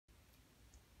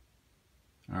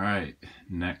Alright,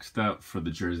 next up for the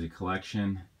jersey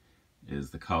collection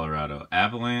is the Colorado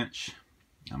Avalanche.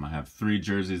 I have 3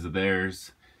 jerseys of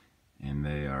theirs, and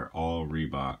they are all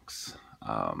Reeboks.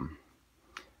 I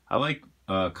like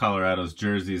Colorado's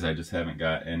jerseys, I just haven't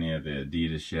got any of the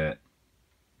Adidas yet.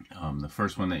 The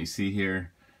first one that you see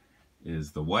here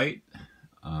is the white.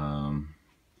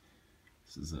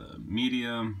 This is a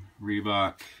medium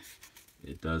Reebok.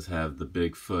 It does have the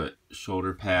Bigfoot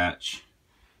shoulder patch.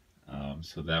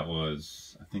 So that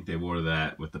was, I think they wore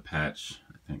that with the patch,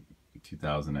 I think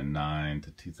 2009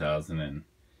 to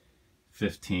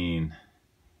 2015.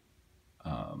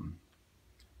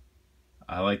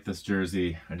 I like this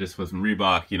jersey. I just with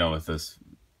Reebok, you know, with this,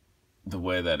 the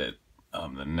way that it,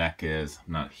 the neck is,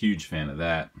 I'm not a huge fan of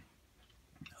that.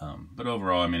 But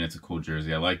overall, I mean, it's a cool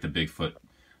jersey. I like the Bigfoot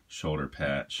shoulder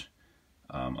patch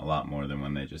a lot more than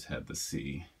when they just had the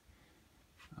C.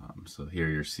 So here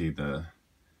you see the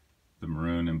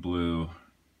maroon and blue.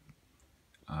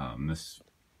 This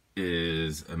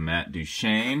is a Matt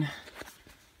Duchene.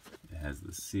 It has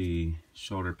the C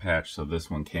shoulder patch. So this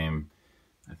one came,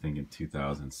 I think, in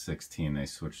 2016. They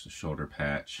switched the shoulder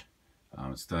patch.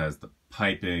 It still has the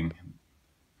piping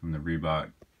from the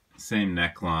Reebok, same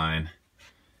neckline.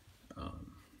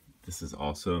 This is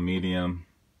also a medium,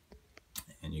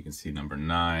 and you can see number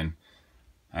 9.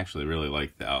 I actually really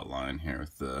like the outline here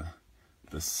with the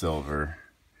silver.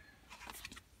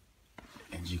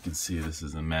 And you can see this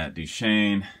is a Matt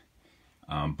Duchene.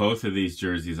 Both of these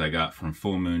jerseys I got from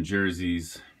Full Moon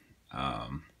Jerseys.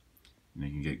 You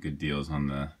can get good deals on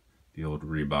the old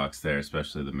Reeboks there,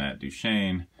 especially the Matt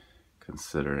Duchene,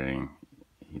 considering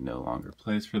he no longer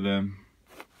plays for them.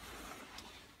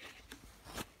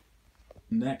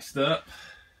 Next up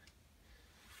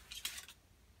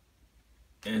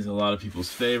is a lot of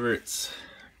people's favorites.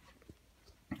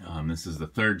 This is the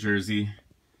 3rd jersey.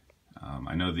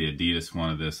 I know the Adidas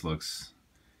one of this looks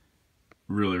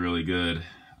really good.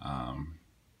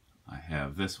 I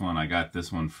have this one. I got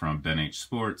this one from BenH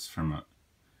Sports from a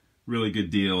really good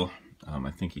deal.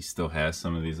 I think he still has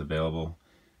some of these available.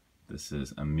 This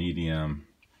is a medium.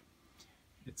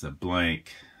 It's a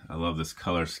blank. I love this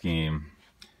color scheme.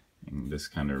 And this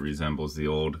kind of resembles the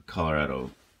old Colorado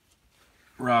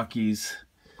Rockies.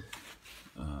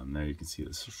 There you can see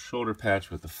the shoulder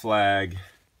patch with the flag.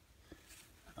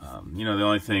 You know, the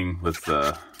only thing with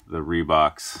the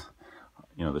Reeboks,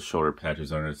 you know, the shoulder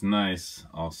patches aren't as nice.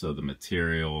 Also, the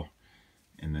material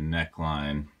in the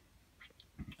neckline,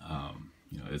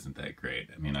 you know, isn't that great.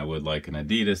 I mean, I would like an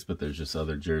Adidas, but there's just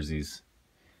other jerseys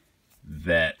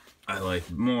that I like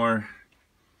more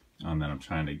that I'm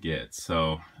trying to get.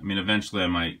 So, I mean, eventually I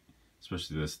might,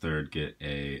 especially this 3rd, get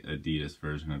a Adidas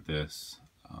version of this.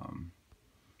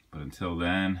 But until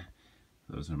then,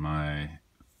 those are my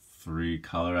 3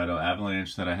 Colorado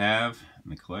Avalanche that I have in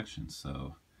the collection.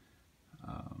 So,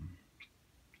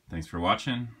 thanks for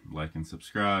watching. Like and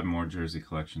subscribe. More jersey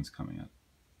collections coming up.